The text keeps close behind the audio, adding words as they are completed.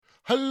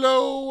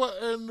Hello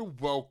and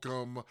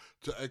welcome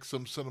to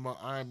XM Cinema.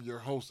 I'm your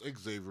host,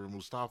 Xavier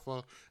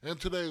Mustafa,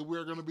 and today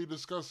we're going to be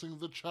discussing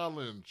the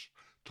challenge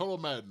Total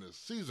Madness,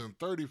 Season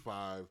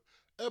 35,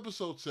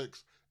 Episode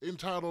 6,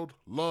 entitled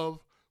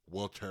Love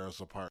Will Tear Us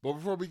Apart. But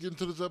before we get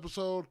into this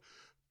episode,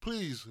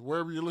 please,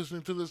 wherever you're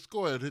listening to this,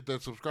 go ahead, hit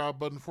that subscribe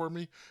button for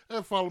me,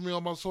 and follow me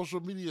on my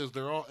social medias.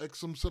 They're all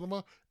XM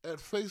Cinema at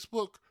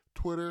Facebook,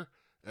 Twitter,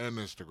 and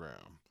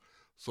Instagram.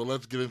 So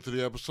let's get into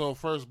the episode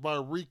first by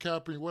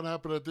recapping what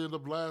happened at the end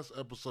of last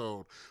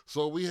episode.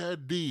 So we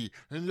had D,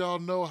 and y'all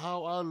know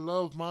how I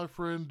love my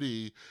friend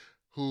D,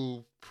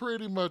 who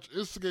pretty much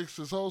instigates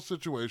this whole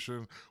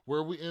situation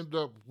where we end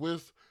up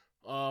with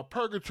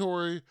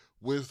Purgatory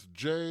with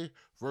Jay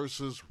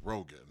versus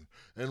Rogan.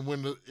 And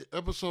when the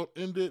episode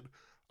ended,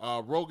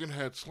 Rogan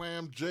had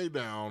slammed Jay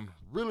down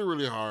really,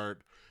 really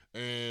hard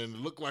and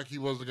looked like he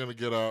wasn't going to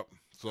get up.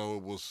 So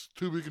it was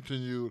to be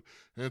continued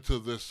into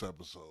this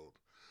episode.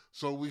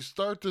 So we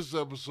start this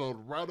episode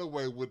right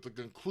away with the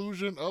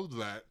conclusion of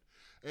that.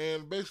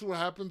 And basically what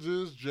happens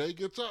is Jay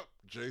gets up.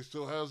 Jay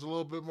still has a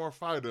little bit more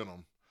fight in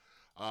him.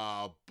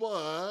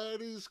 But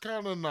he's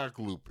kind of not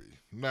loopy.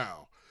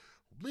 Now,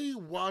 me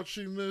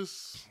watching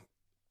this,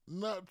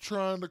 not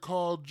trying to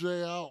call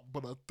Jay out,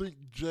 but I think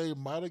Jay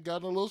might have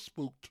gotten a little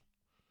spooked.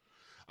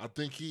 I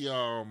think he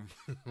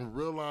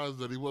realized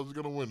that he wasn't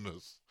going to win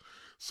this.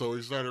 So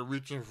he started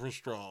reaching for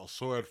straws.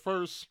 So at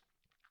first,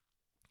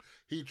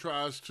 he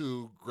tries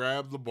to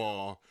grab the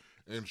ball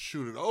and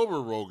shoot it over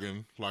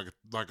Rogan like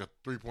a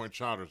 3-point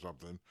shot or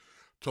something.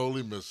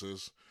 Totally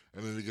misses,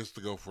 and then he gets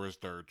to go for his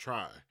third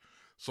try.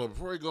 So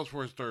before he goes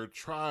for his third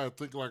try, I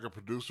think like a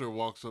producer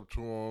walks up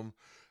to him,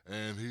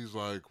 and he's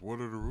like, "What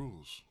are the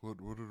rules? What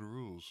are the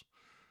rules?"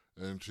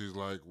 And she's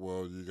like,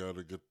 "Well, you got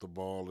to get the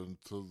ball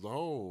into the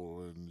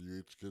hole, and you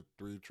each get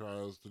 3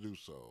 tries to do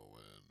so,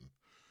 and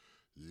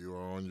you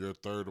are on your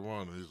third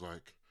one." And he's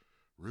like,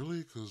 "Really?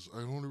 Because I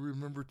only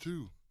remember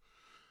 2."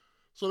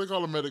 So they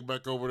call a medic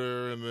back over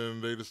there, and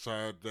then they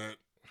decide that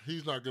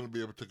he's not going to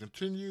be able to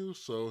continue,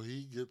 so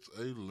he gets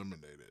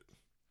eliminated.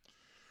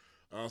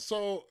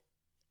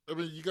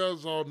 You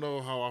guys all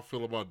know how I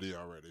feel about D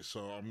already,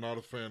 so I'm not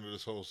a fan of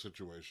this whole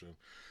situation.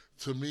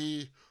 To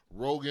me,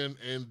 Rogan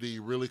and D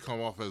really come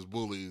off as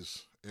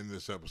bullies in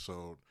this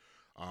episode.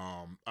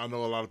 I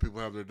know a lot of people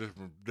have their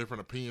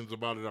different opinions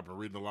about it. I've been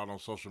reading a lot on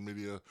social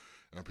media,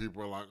 and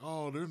people are like,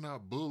 "Oh, they're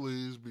not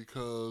bullies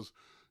because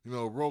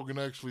Rogan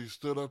actually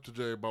stood up to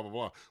Jay, blah, blah,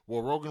 blah."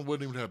 Well, Rogan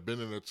wouldn't even have been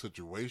in that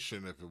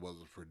situation if it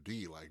wasn't for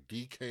D. Like,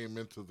 D came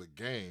into the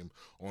game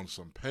on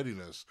some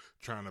pettiness,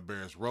 trying to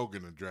embarrass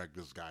Rogan and drag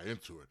this guy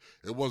into it.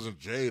 It wasn't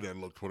Jay that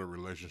looked for the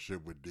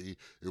relationship with D.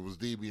 It was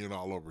D being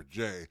all over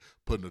Jay,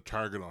 putting a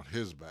target on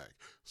his back.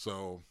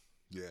 So,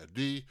 yeah,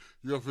 D,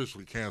 you're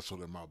officially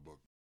canceled in my book.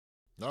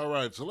 All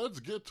right, so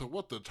let's get to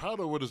what the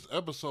title of this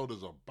episode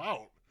is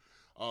about.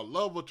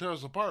 Love Will Tear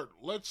Us Apart.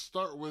 Let's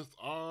start with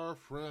our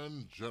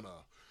friend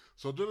Jenna.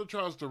 So Jenna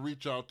tries to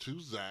reach out to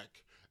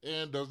Zach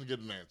and doesn't get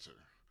an answer.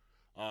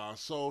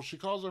 So she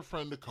calls her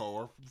friend Nicole.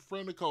 Her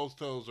friend Nicole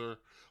tells her,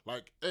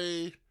 like,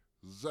 "Hey,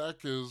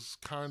 Zach is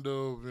kind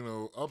of,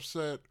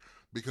 upset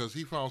because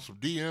he found some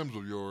DMs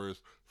of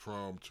yours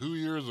from 2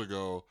 years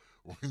ago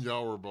when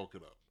y'all were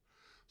broken up."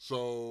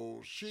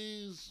 So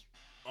she's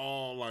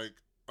all, like,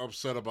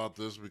 upset about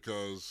this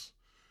because,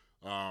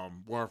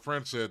 her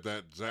friend said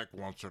that Zach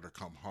wants her to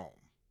come home.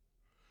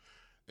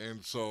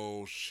 And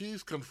so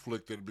she's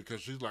conflicted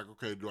because she's like,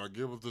 "Okay, do I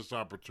give up this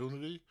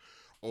opportunity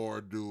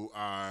or do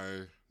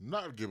I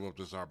not give up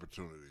this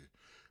opportunity?"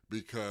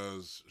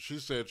 Because she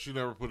said she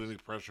never put any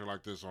pressure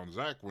like this on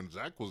Zach when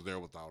Zach was there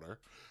without her.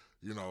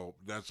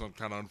 That's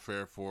kind of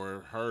unfair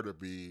for her to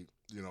be,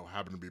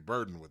 having to be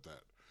burdened with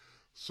that.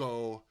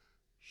 So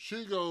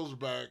she goes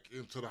back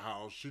into the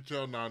house. She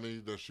tells Nani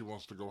that she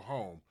wants to go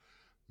home.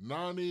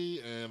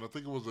 Nani and I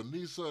think it was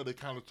Anissa, they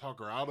kind of talk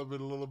her out of it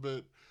a little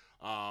bit.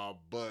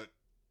 But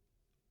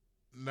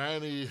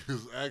Nani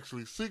is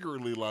actually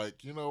secretly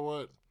like, "You know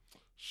what?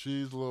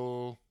 She's a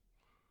little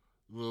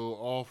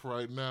off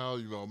right now.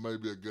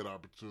 Maybe a good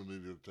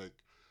opportunity to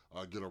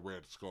get a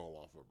red skull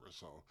off of her."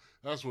 So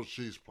that's what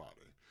she's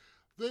plotting.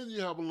 Then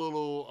you have a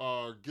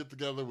little get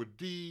together with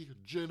D,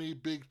 Jenny,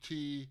 Big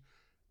T,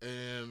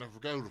 and I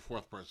forgot who the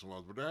 4th person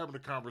was, but they're having a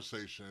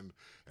conversation.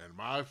 And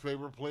my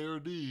favorite player,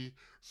 D,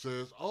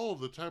 says, "Oh,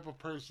 the type of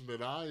person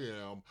that I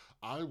am,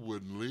 I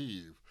wouldn't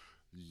leave."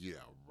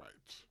 Yeah,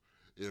 right.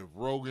 If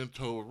Rogan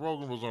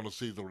was on the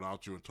season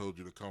without you and told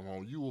you to come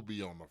home, you will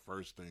be on the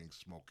first thing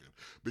smoking.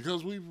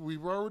 Because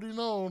we've already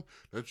known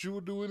that you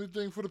would do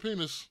anything for the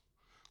penis.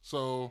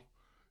 So,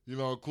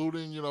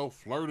 including,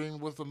 flirting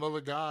with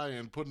another guy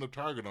and putting a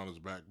target on his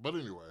back. But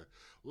anyway,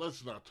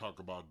 let's not talk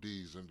about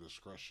D's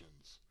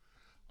indiscretions.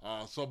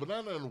 So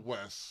Banana and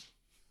Wes,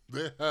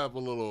 they have a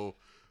little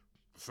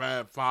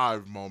Fab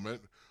Five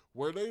moment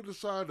where they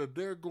decide that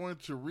they're going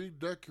to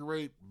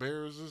redecorate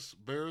Bear's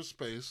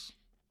space,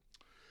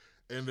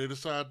 and they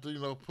decide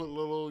to, put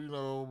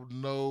little,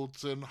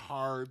 notes and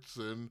hearts,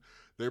 and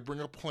they bring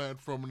a plant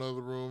from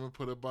another room and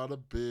put it by the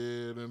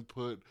bed and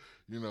put,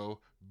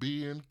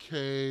 B and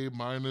K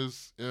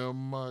minus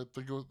M, I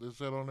think it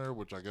said on there,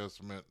 which I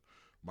guess meant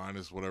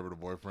minus whatever the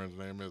boyfriend's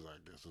name is.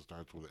 I guess it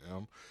starts with an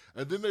M.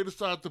 And then they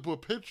decided to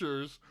put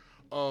pictures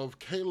of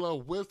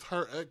Kayla with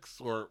her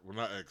ex, or well,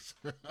 not ex,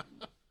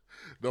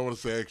 don't want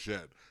to say ex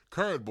yet,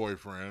 current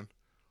boyfriend,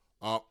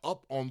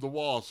 up on the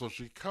wall. So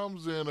she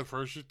comes in, at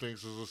first she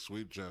thinks it's a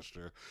sweet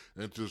gesture,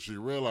 until she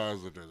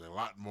realizes that there's a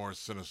lot more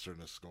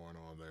sinisterness going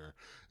on there.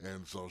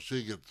 And so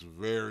she gets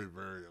very,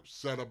 very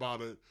upset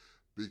about it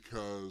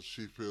because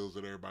she feels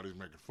that everybody's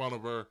making fun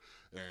of her,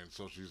 and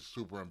so she's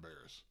super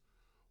embarrassed.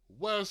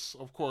 Wes,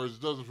 of course,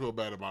 doesn't feel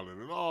bad about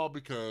it at all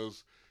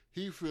because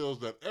he feels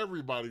that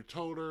everybody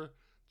told her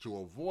to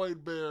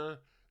avoid Bear,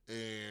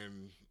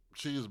 and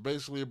she is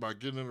basically, by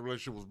getting in a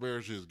relationship with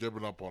Bear, she is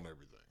giving up on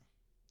everything.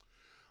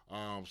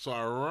 So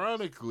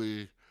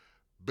ironically,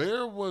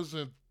 Bear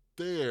wasn't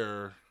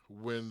there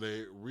when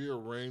they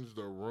rearranged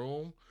the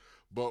room,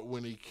 but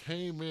when he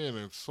came in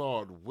and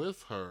saw it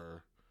with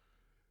her,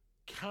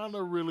 kind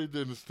of really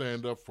didn't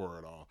stand up for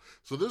it all.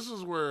 So this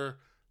is where,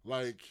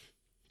 like,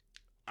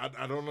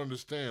 I don't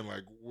understand.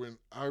 Like, when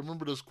I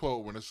remember this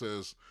quote when it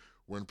says,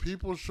 "When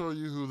people show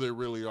you who they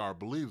really are,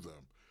 believe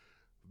them."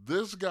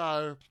 This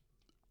guy,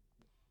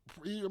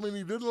 he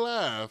didn't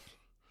laugh,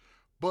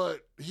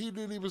 but he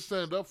didn't even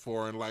stand up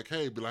for it and like,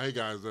 hey, be like, hey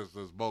guys, that's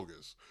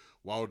bogus.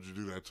 Why would you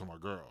do that to my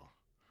girl?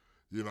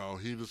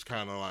 He just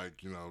kind of like,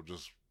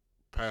 just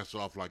passed it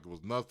off like it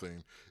was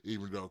nothing,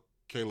 even though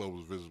Kayla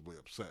was visibly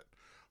upset.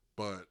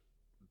 But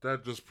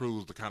that just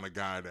proves the kind of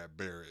guy that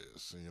Bear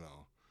is.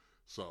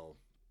 So,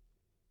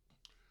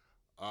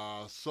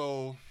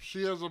 so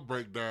she has a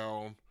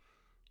breakdown.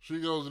 She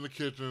goes in the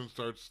kitchen,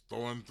 starts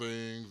throwing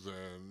things,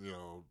 and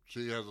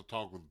she has a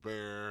talk with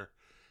Bear,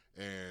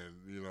 and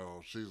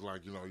she's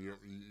like,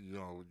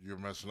 you're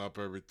messing up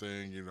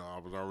everything. I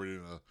was already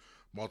in a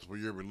multiple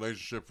year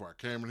relationship before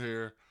I came in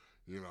here.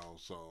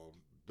 So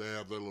they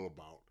have their little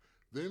bout.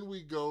 Then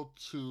we go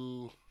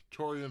to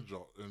Tori and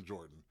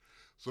Jordan.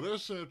 So they're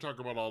sitting there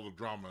talking about all the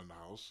drama in the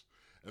house,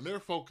 and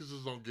their focus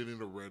is on getting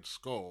the Red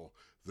Skull.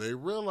 They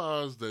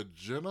realize that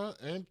Jenna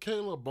and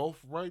Kayla both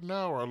right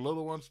now are a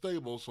little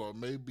unstable, so it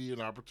may be an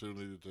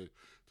opportunity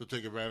to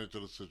take advantage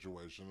of the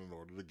situation in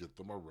order to get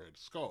them a Red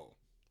Skull.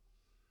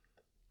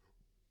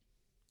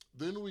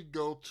 Then we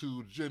go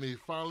to Jenny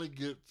finally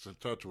gets in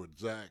touch with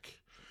Zach.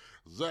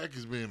 Zach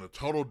is being a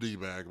total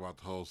D-bag about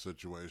the whole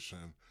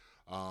situation.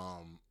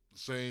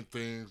 Saying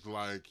things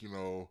like,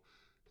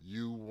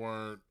 you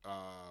weren't,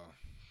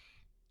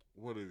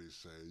 what did he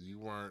say? You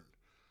weren't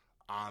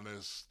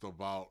honest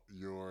about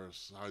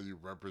how you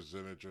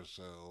represented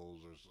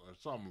yourselves, or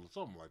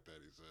something like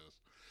that, he says.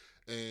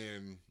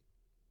 And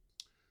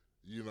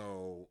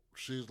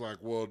she's like,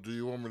 well, do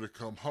you want me to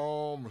come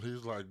home? And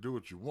he's like, do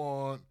what you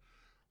want.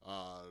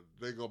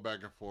 They go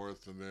back and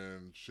forth, and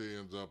then she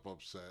ends up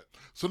upset.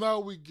 So now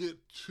we get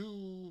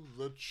to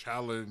the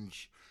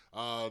challenge.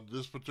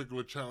 This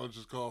particular challenge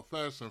is called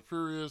Fast and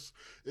Furious.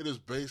 It is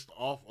based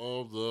off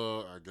of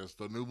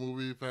the new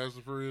movie Fast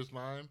and Furious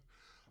 9,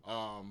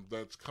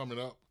 that's coming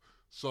up.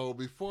 So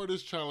before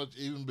this challenge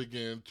even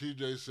begins,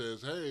 TJ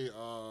says, hey,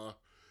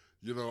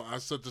 I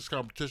set this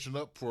competition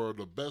up for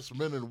the best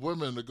men and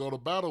women to go to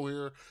battle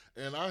here,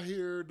 and I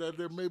hear that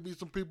there may be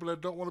some people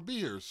that don't want to be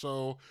here.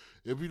 So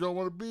if you don't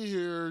want to be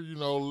here,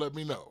 let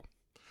me know.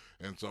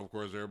 And so, of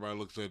course, everybody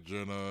looks at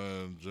Jenna,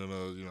 and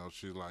Jenna,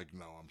 she's like,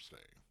 no, I'm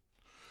staying.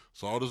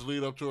 So all this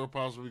lead up to her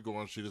possibly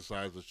going, she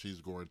decides that she's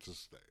going to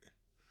stay.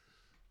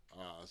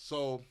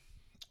 So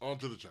on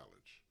to the challenge.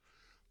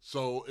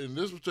 So in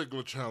this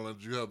particular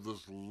challenge, you have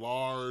this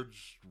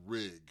large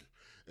rig,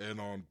 and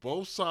on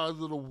both sides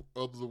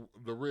of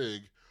the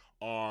rig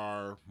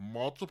are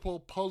multiple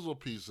puzzle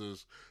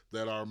pieces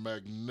that are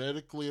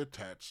magnetically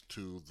attached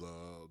to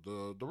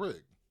the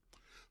rig.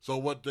 So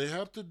what they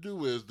have to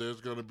do is there's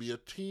going to be a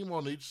team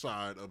on each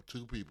side of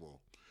two people.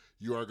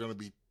 You are going to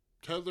be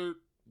tethered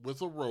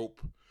with a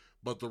rope,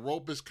 but the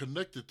rope is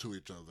connected to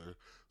each other.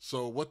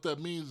 So what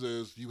that means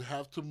is you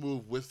have to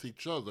move with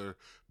each other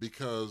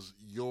because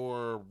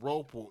your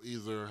rope will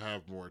either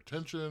have more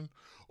tension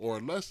or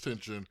less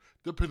tension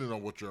depending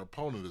on what your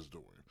opponent is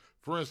doing.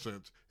 For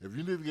instance, if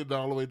you need to get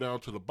all the way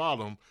down to the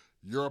bottom,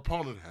 your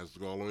opponent has to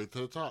go all the way to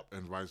the top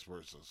and vice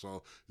versa.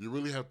 So you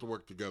really have to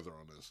work together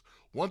on this.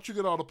 Once you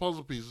get all the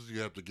puzzle pieces, you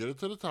have to get it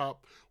to the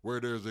top where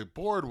there's a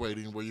board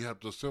waiting where you have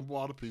to assemble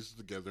all the pieces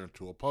together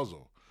into a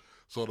puzzle.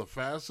 So the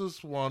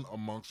fastest one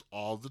amongst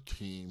all the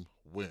team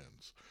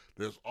wins.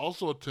 There's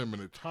also a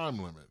 10-minute time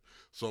limit.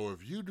 So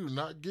if you do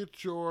not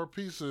get your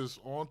pieces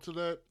onto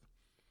that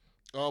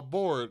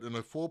board in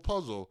a full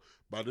puzzle,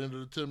 by the end of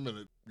the 10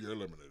 minutes, you're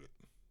eliminated.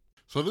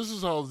 So this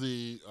is how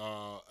the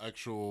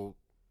actual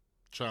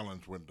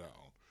challenge went down.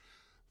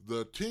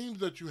 The teams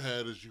that you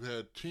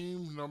had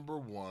team number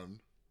one,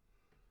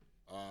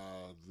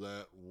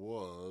 that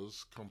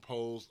was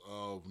composed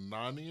of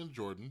Nani and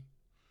Jordan.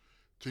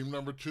 Team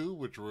number two,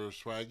 which were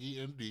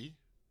Swaggy and D.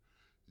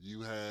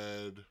 You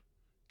had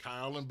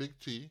Kyle and Big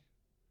T.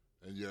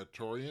 And you had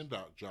Tori and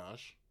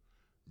Josh.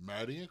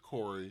 Maddie and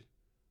Corey.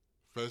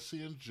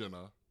 Fessy and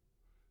Jenna.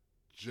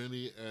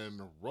 Jenny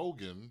and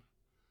Rogan,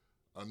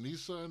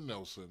 Anissa and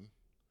Nelson,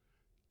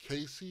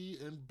 Casey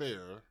and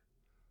Bear,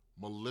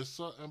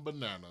 Melissa and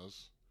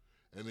Bananas,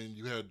 and then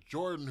you had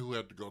Jordan who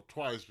had to go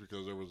twice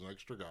because there was an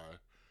extra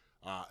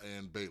guy,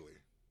 and Bailey.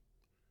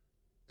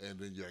 And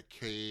then you had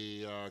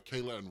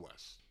Kayla and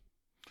Wes.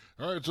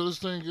 All right, so this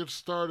thing gets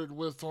started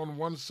with on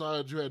one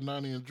side you had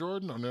Nani and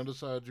Jordan, on the other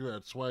side you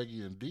had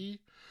Swaggy and D.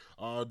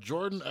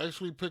 Jordan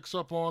actually picks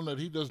up on that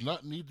he does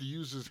not need to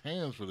use his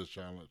hands for this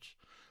challenge.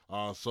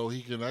 So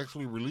he can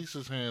actually release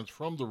his hands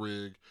from the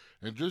rig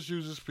and just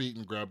use his feet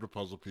and grab the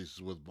puzzle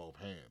pieces with both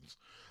hands.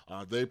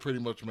 They pretty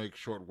much make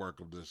short work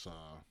of this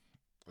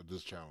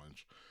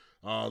challenge.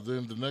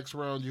 Then the next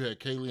round you had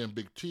Kaylee and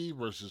Big T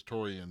versus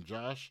Tori and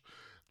Josh.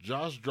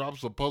 Josh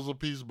drops a puzzle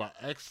piece by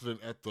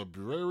accident at the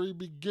very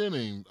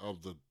beginning of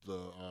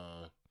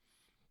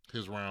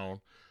his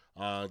round.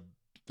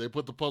 They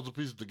put the puzzle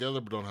pieces together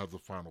but don't have the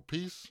final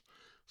piece.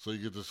 So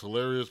you get this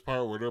hilarious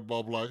part where they're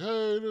both like,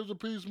 "Hey, there's a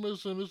piece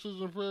missing. This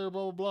isn't fair."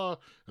 Blah blah blah.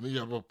 And then you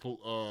have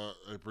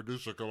a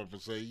producer come up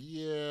and say,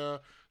 "Yeah,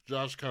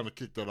 Josh kind of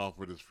kicked that off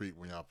with his feet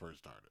when y'all first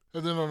started."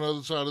 And then on the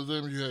other side of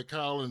them, you had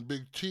Kyle and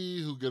Big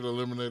T who get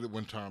eliminated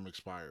when time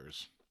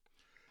expires.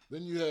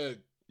 Then you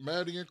had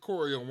Maddie and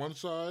Corey on one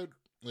side,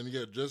 and you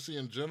got Jesse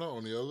and Jenna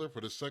on the other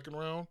for the second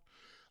round.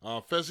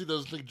 Fessy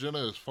doesn't think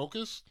Jenna is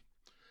focused.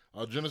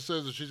 Jenna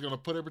says that she's going to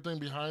put everything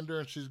behind her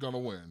and she's going to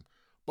win.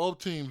 Both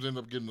teams end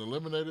up getting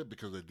eliminated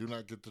because they do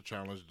not get the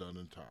challenge done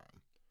in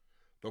time.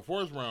 The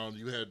fourth round,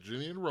 you had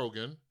Jenny and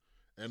Rogan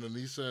and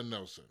Anissa and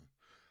Nelson.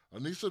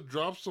 Anissa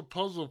drops a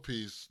puzzle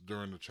piece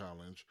during the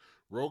challenge.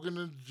 Rogan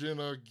and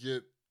Jenna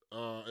get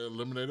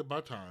eliminated by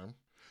time.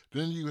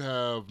 Then you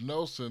have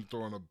Nelson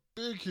throwing a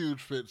big,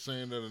 huge fit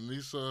saying that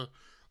Anissa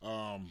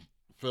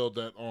failed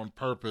that on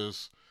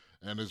purpose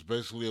and it's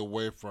basically a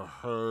way for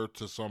her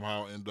to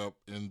somehow end up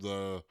in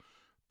the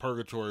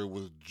purgatory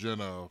with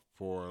Jenna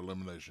for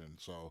elimination.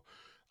 So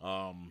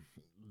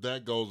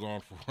that goes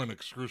on for an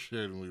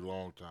excruciatingly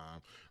long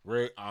time.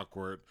 Very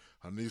awkward.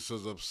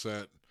 Anissa's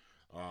upset.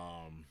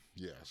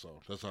 So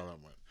that's how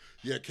that went.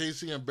 Yeah,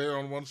 Casey and Bear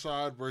on one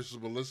side versus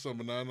Melissa and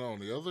Banana on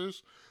the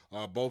others.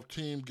 Both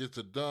teams gets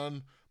it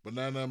done.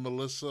 Banana and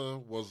Melissa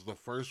was the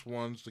first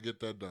ones to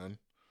get that done.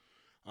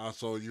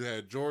 So you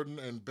had Jordan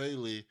and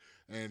Bailey,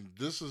 and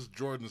this is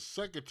Jordan's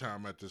second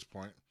time at this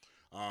point.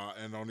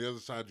 And on the other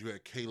side, you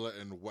had Kayla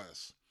and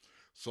Wes.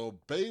 So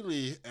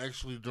Bailey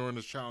actually during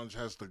this challenge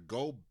has to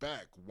go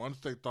back once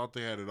they thought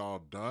they had it all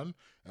done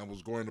and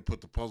was going to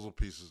put the puzzle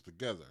pieces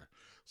together.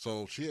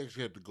 So she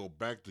actually had to go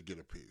back to get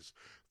a piece.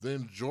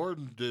 Then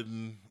Jordan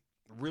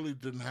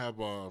didn't have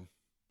a.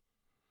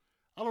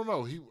 I don't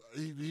know.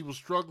 He was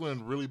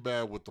struggling really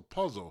bad with the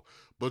puzzle.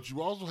 But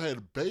you also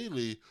had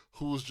Bailey,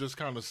 who was just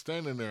kind of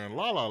standing there in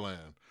La La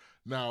Land.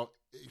 Now,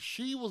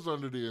 she was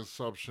under the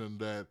assumption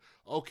that,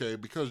 okay,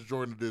 because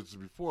Jordan did this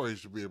before, he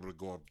should be able to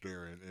go up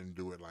there and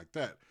do it like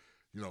that,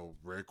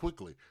 very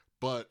quickly.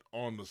 But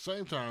on the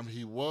same time,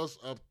 he was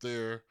up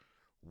there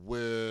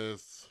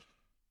with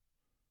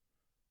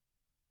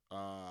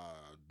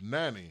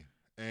Nani.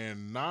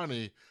 And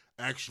Nani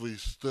actually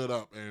stood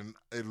up, and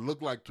it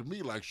looked like to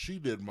me like she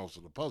did most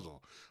of the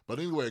puzzle. But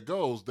anyway it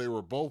goes, they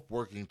were both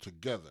working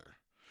together.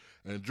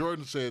 And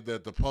Jordan said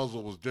that the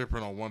puzzle was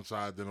different on one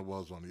side than it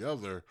was on the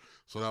other,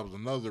 so that was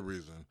another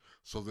reason.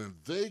 So then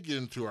they get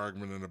into an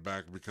argument in the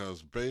back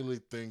because Bailey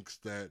thinks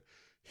that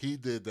he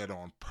did that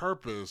on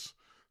purpose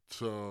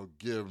to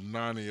give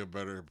Nani a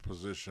better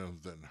position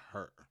than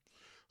her.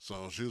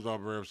 So she was all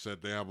very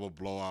upset. They have a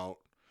blowout.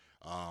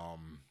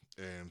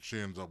 And she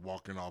ends up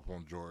walking off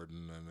on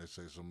Jordan, and they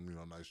say some,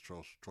 nice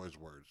choice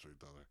words to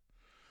each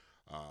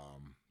other.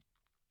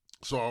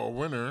 So our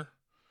winner,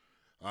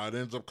 it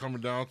ends up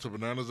coming down to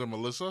Bananas and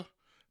Melissa,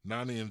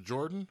 Nani and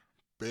Jordan,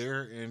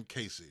 Bear and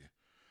Casey.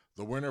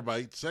 The winner by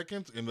 8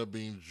 seconds ended up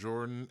being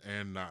Jordan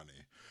and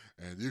Nani.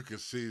 And you can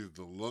see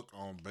the look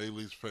on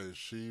Bailey's face.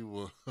 She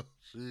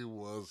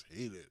was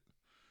heated.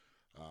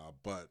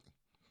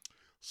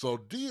 So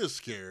D is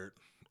scared,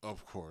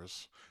 of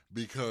course,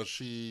 because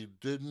she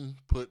didn't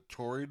put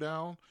Tori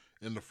down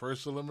in the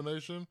first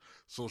elimination.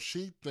 So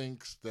she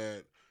thinks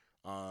that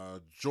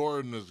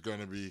Jordan is going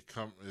to be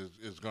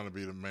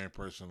the main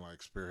person, like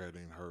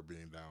spearheading her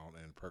being down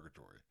in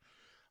purgatory.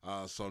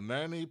 So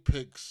Nani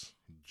picks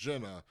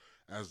Jenna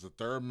as the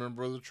third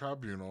member of the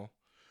tribunal.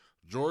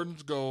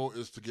 Jordan's goal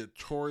is to get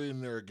Tori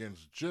in there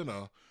against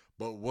Jenna,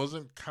 but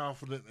wasn't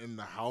confident in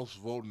the House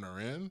voting her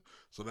in,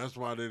 so that's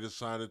why they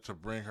decided to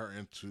bring her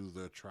into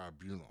the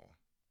tribunal.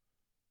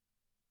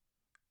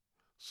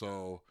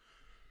 So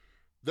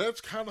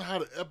that's kind of how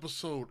the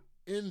episode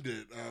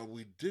ended.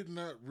 We did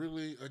not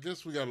really, I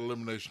guess we got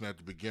elimination at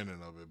the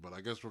beginning of it, but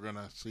I guess we're going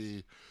to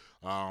see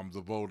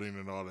the voting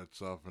and all that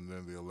stuff, and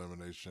then the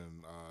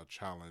elimination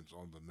challenge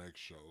on the next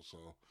show.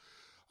 So,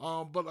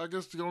 but I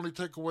guess the only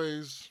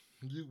takeaways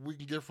we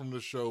can get from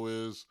this show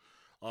is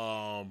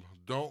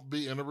don't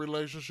be in a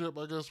relationship,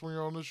 I guess, when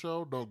you're on the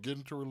show. Don't get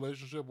into a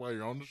relationship while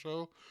you're on the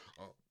show.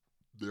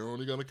 They're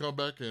only going to come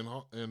back and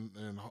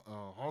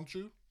haunt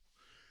you.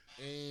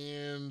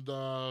 And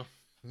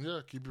Yeah,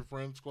 keep your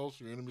friends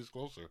closer, your enemies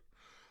closer.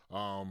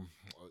 Um,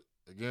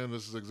 Again,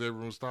 this is Xavier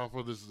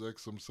Mustafa. This is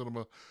XM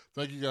Cinema.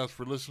 Thank you guys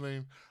for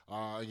listening.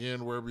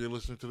 Again, wherever you're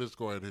listening to this,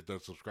 go ahead and hit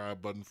that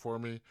subscribe button for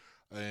me.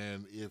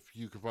 And if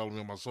you can follow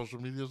me on my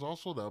social medias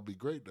also, that would be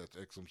great. That's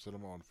XM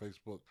Cinema on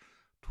Facebook,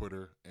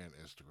 Twitter, and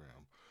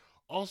Instagram.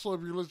 Also,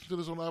 if you're listening to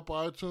this on Apple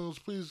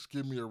iTunes, please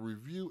give me a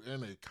review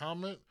and a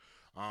comment.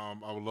 I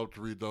would love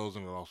to read those,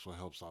 and it also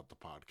helps out the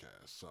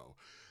podcast. So,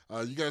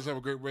 you guys have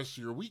a great rest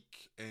of your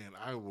week, and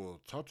I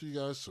will talk to you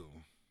guys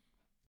soon.